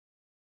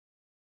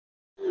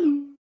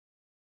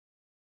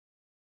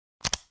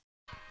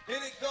And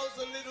it goes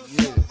a little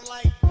something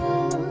like.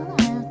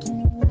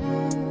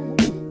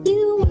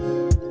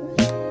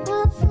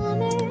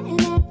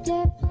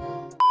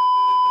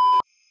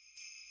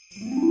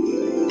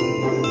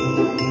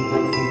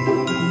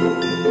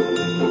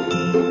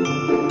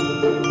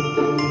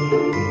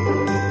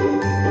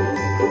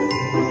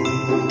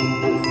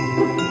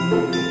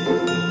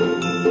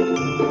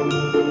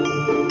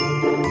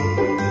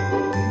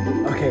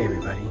 Okay,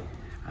 everybody,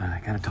 I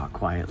gotta talk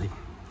quietly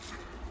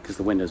because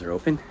the windows are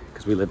open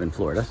because we live in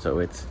Florida, so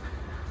it's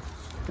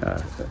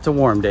a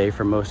warm day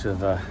for most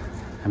of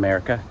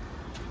America.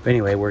 But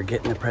anyway, we're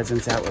getting the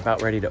presents out. We're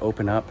about ready to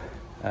open up.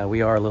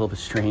 We are a little bit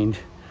strange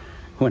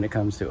when it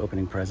comes to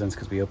opening presents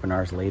because we open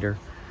ours later.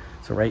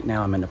 So right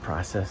now I'm in the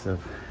process of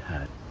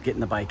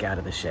getting the bike out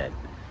of the shed.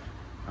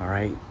 All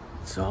right,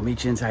 so I'll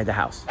meet you inside the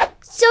house.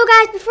 So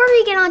guys, before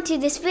we get on to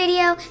this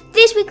video,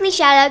 this weekly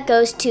shout out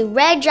goes to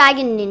Red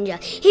Dragon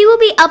Ninja. He will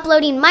be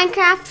uploading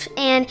Minecraft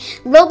and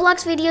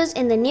Roblox videos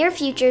in the near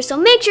future, so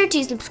make sure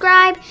to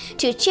subscribe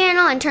to his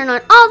channel and turn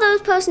on all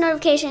those post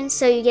notifications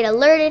so you get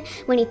alerted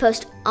when he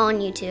posts on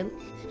YouTube.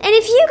 And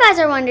if you guys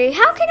are wondering,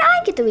 how can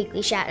I get the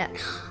weekly shout out?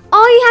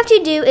 All you have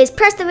to do is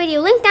press the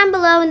video link down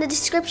below in the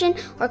description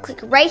or click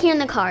right here in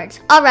the cards.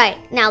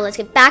 Alright, now let's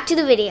get back to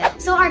the video.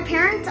 So our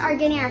parents are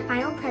getting our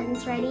final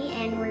presents ready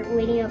and we're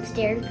waiting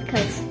upstairs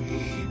because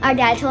our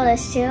dad told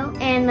us to.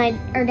 And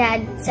our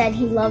dad said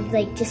he loved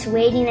just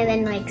waiting and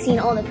then seeing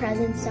all the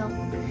presents. So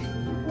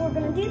we're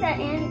gonna do that,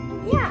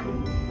 and yeah.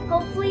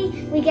 Hopefully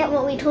we get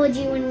what we told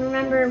you, and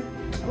remember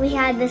we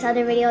had this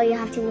other video, you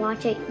have to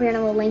watch it. We're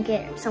gonna link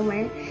it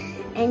somewhere.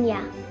 And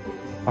yeah.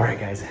 Alright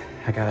guys,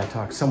 I gotta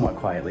talk somewhat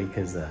quietly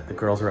because the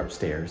girls are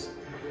upstairs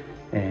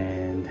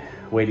and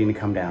waiting to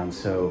come down.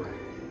 So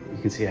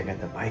you can see I got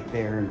the bike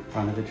there in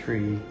front of the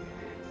tree.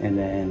 And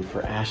then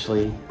for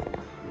Ashley,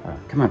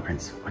 come on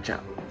Prince, watch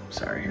out.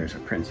 Sorry, here's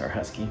our Prince, our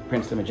husky,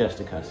 Prince the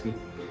majestic husky.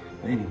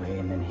 But anyway,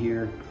 and then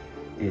here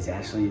is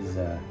Ashley's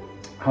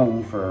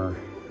home for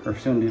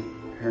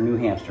her new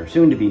hamster,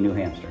 soon to be new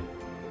hamster.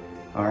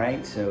 All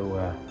right,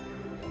 so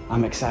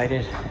I'm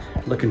excited,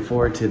 looking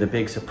forward to the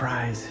big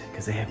surprise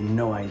because they have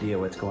no idea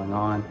what's going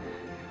on.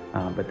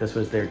 But this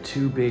was their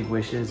 2 big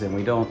wishes, and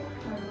we don't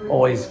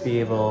always be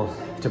able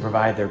to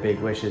provide their big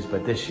wishes,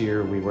 but this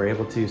year we were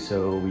able to,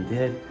 so we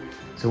did.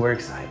 So we're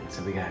excited.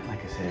 So we got,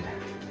 like I said,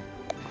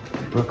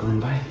 Brooklyn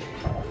bike.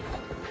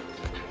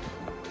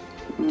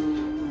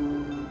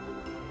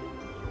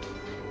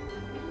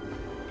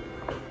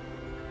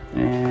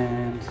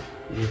 And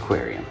the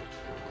aquarium.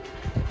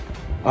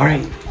 All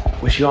right,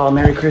 wish you all a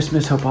Merry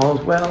Christmas. Hope all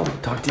is well.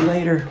 Talk to you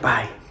later.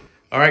 Bye.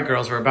 All right,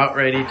 girls, we're about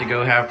ready to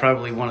go have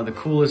probably one of the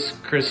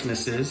coolest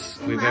Christmases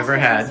we've ever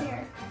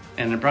had.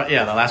 And the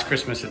last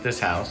Christmas at this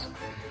house.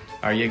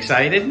 Are you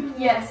excited?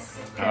 Yes.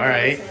 All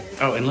right. Excited.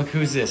 Oh, and look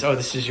who's this. Oh,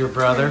 this is your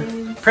brother,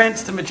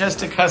 Prince the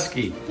majestic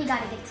husky. He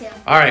got a big too.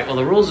 All right, well,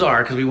 the rules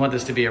are, because we want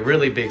this to be a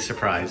really big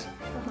surprise,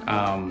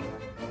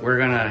 we're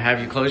gonna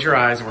have you close your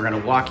eyes and we're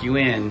gonna walk you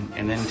in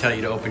and then tell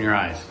you to open your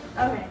eyes.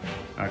 Okay.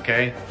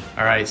 Okay?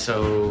 All right,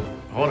 so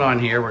hold on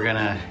here. We're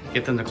gonna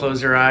get them to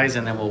close their eyes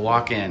and then we'll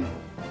walk in.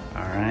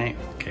 All right,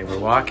 okay, we're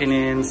walking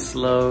in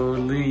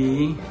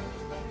slowly.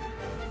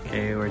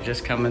 Okay, we're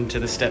just coming to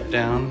the step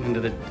down into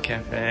the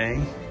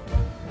cafe.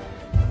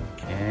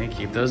 Okay,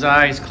 keep those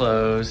eyes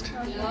closed.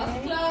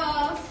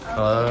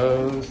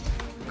 Closed,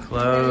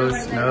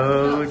 closed,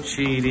 no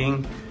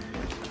cheating.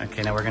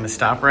 Okay, now we're gonna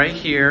stop right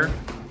here.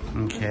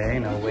 Okay,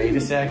 now wait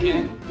a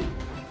second.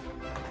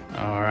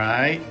 All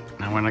right,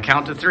 now I'm gonna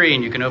count to 3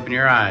 and you can open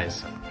your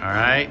eyes. All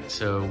right,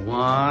 so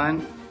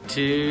 1,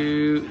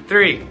 2,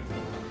 3.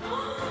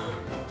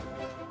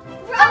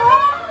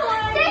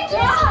 Oh, thank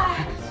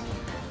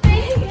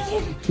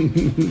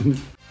you.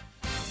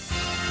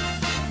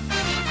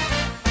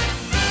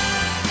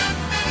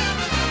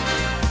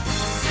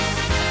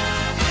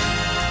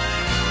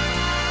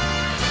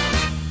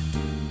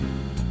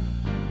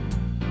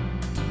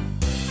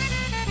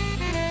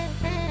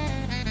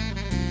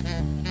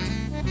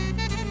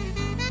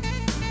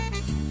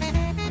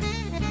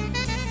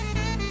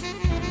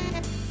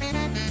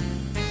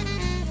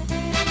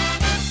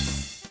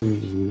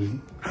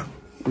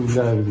 We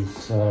love you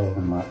so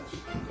much.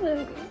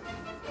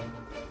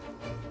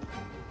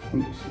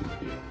 You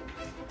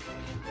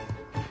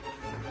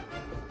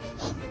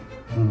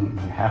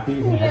happy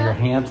you have your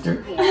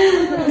hamster?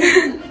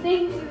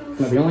 Thank you.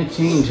 Now, the only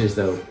change is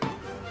though,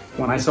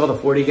 when I saw the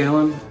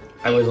 40-gallon,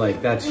 I was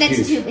like, that's huge.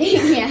 That's too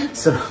big, yeah.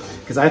 So,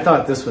 because I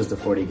thought this was the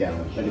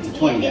 40-gallon, but it's a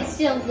 20-gallon. It's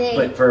still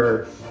big.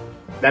 But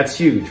that's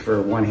huge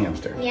for one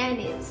hamster. Yeah, it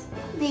is.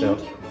 Thank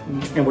you.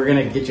 And we're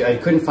gonna get you, I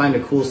couldn't find a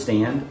cool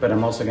stand, but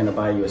I'm also gonna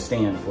buy you a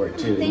stand for it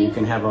too. And you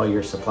can have all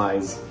your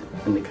supplies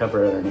in the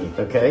cupboard underneath,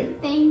 okay?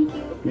 Thank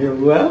you. You're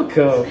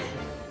welcome.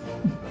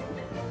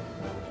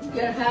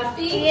 You're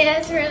happy?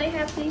 Yes, really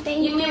happy.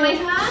 Thank you. You mean my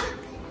hat?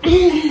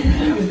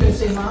 I was gonna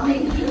say, Mommy.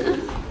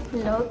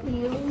 Love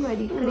you.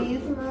 Merry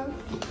Christmas.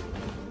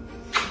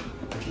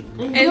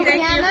 And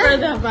thank you for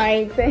the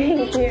bike.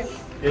 Thank you.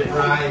 It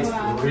rides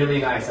really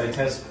nice. I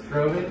test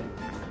drove it.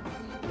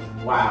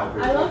 Wow.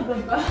 I love the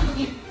bow.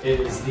 It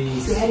is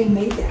these. Daddy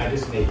made that. I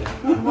just made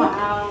that.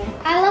 Wow.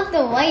 I love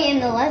the white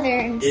and the leather.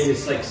 It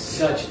is like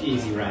such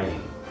easy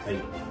riding. Like,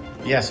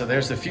 yeah, so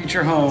there's the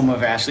future home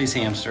of Ashley's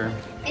hamster.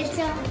 It's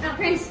a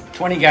Prince.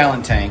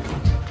 20-gallon tank,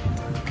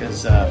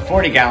 because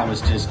 40-gallon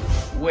was just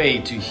way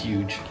too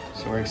huge.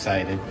 So we're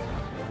excited.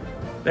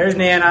 There's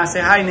Nana.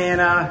 Say hi,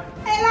 Nana.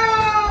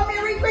 Hello,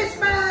 Merry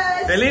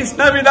Christmas. Feliz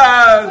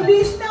Navidad.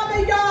 Feliz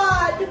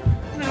Navidad.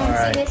 All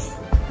right.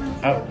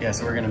 Oh, yeah,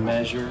 so we're going to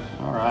measure.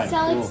 All right, So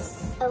cool.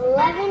 it's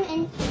 11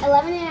 and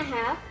a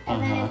half,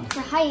 and then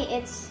for height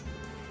it's,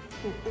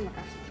 oh my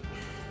gosh.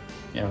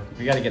 Yeah,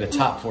 we got to get a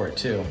top for it,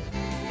 too.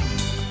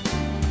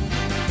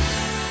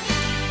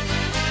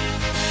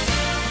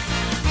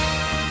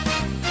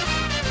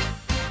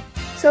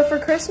 So for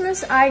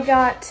Christmas, I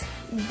got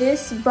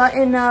this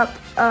button-up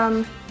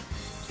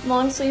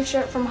long sleeve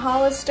shirt from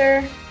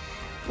Hollister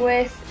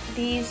with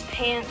these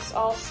pants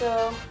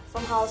also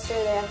from Hollister.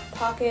 They have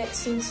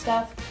pockets and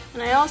stuff.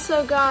 And I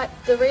also got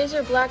the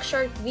Razer Black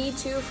Shark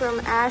V2 from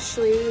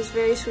Ashley. It was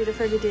very sweet of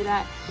her to do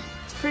that.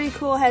 It's a pretty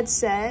cool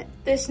headset.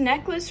 This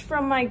necklace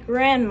from my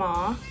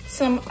grandma,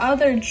 some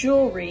other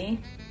jewelry,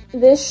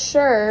 this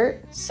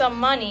shirt, some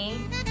money.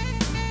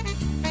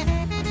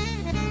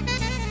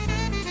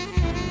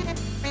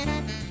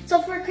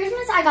 So for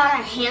Christmas, I got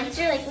a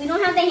hamster. Like, we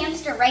don't have the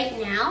hamster right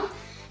now,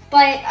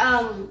 but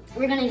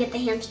we're gonna get the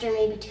hamster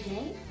maybe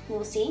today.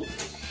 We'll see.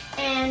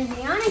 And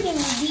Brianna gave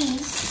me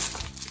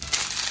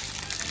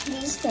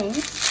these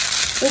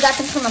things. We got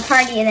them from a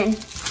party, and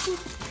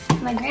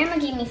then my grandma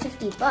gave me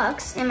 50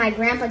 bucks, and my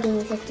grandpa gave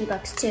me 50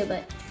 bucks too,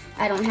 but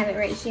I don't have it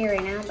right here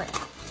right now, but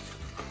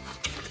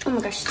oh my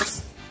gosh,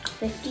 this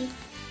 50.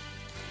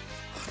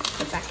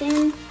 Put it back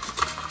in.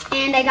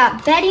 And I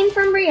got bedding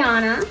from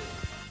Brianna.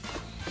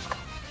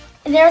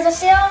 There was a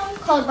sale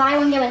called buy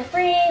one, get one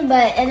free, and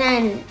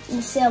then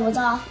the sale was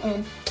off,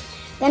 and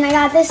then I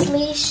got this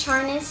leash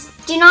harness.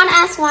 Do not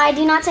ask why.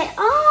 Do not say,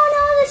 oh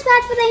no, this is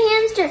bad for the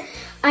hamster.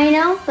 I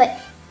know,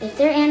 but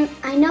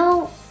if I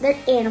know they're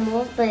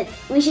animals, but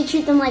we should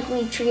treat them like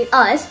we treat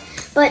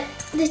us, but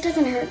this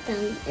doesn't hurt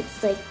them.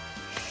 It's like,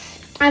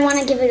 I want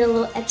to give it a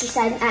little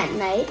exercise at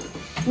night.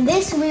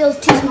 This wheel's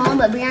too small,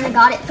 but Brianna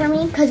got it for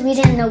me because we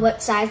didn't know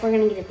what size. We're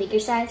going to get a bigger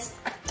size.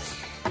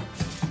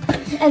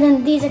 And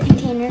then these are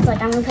containers,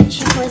 like I'm gonna put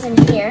chew toys in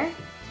here.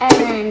 And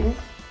then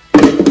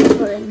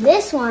for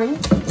this one,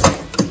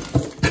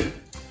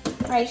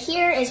 right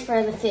here is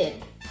for the food.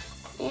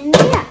 And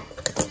yeah.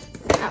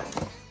 Oh.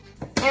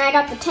 And I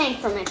got the tank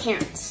from my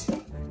parents.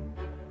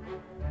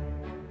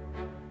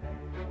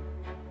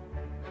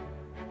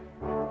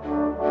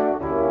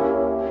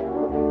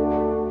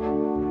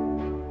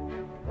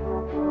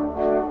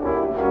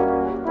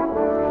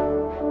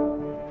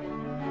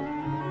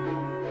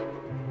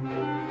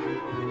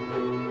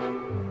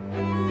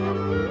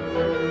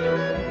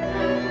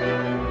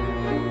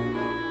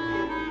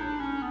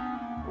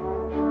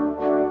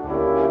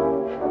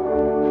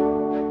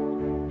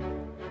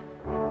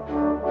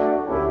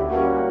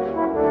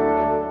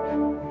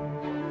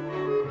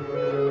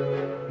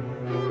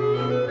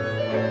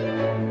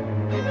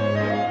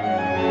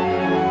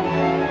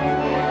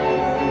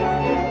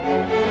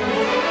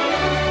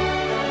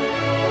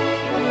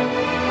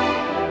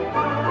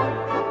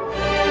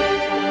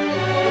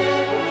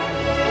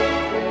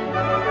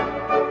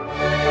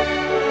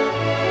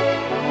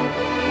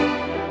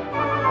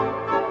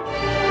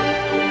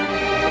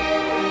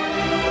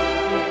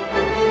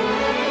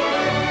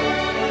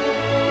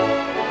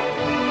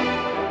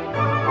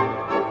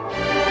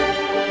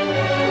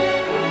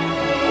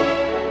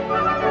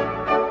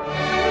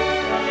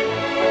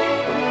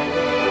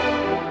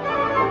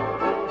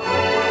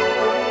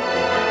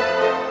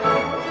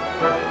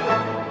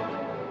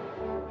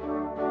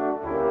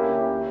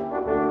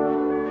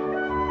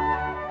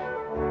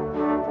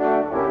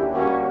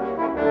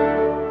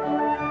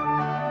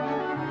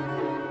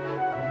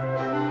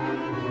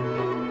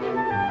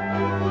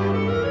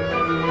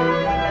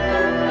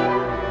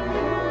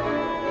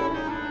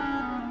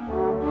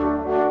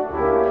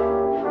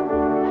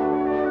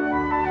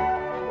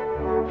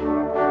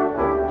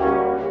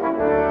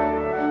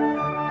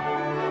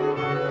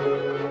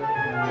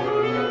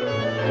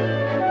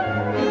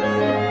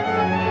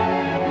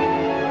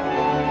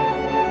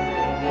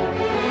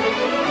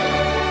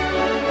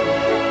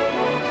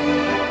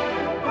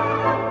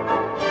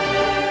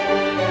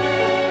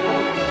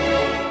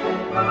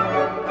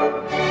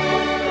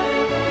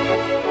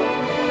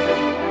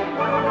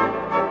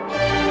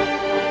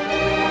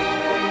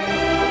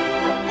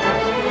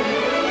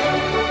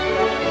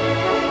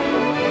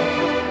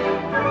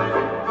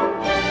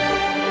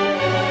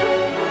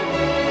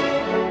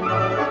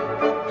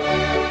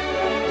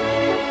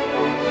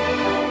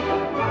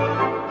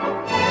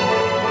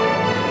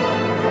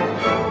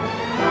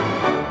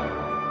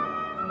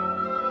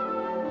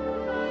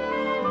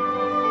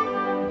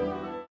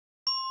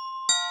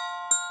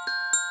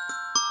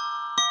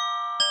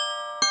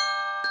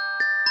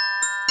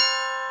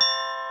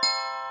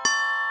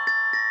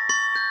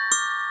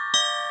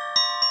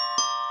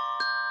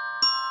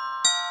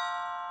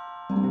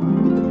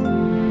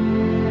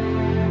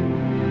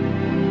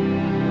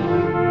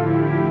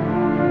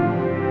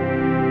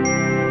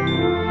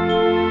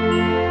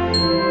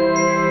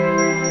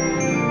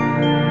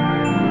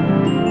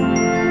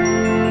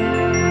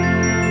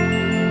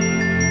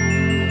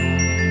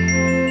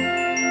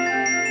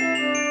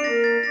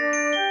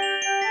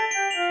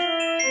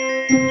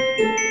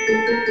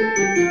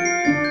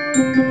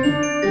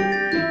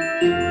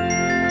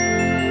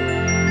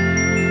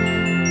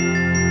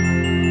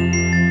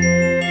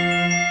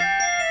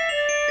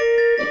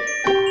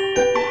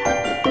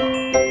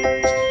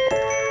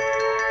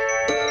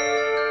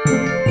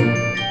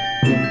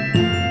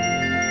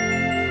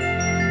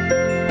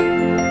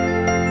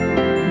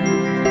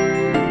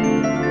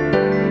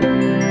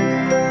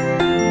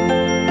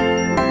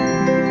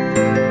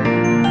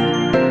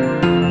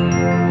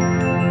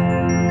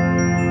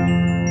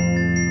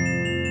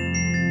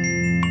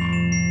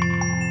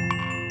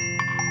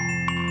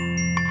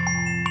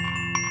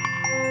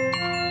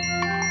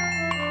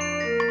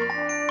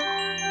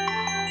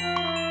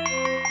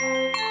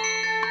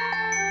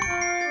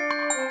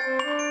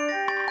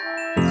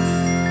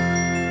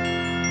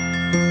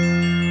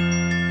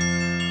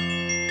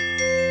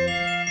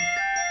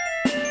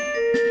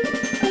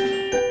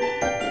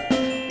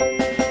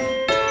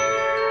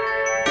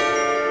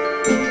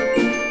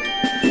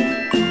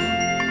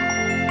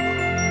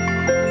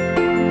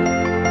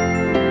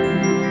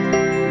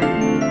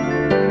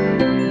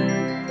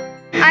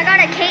 I got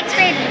a Kate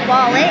Spade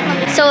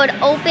wallet, so it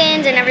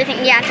opens and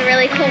everything. Yeah, it's a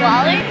really cool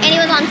wallet. And it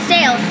was on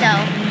sale, so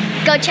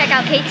go check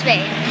out Kate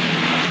Spade.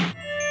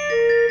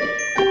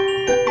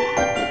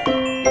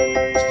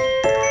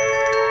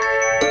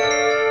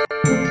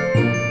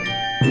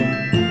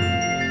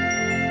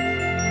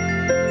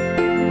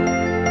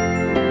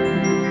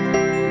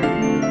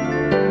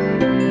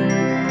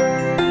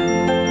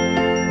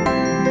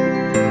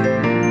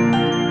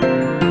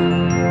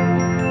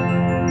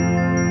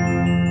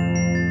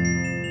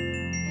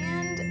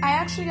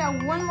 I actually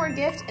got one more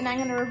gift, and I'm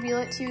going to reveal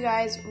it to you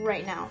guys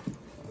right now.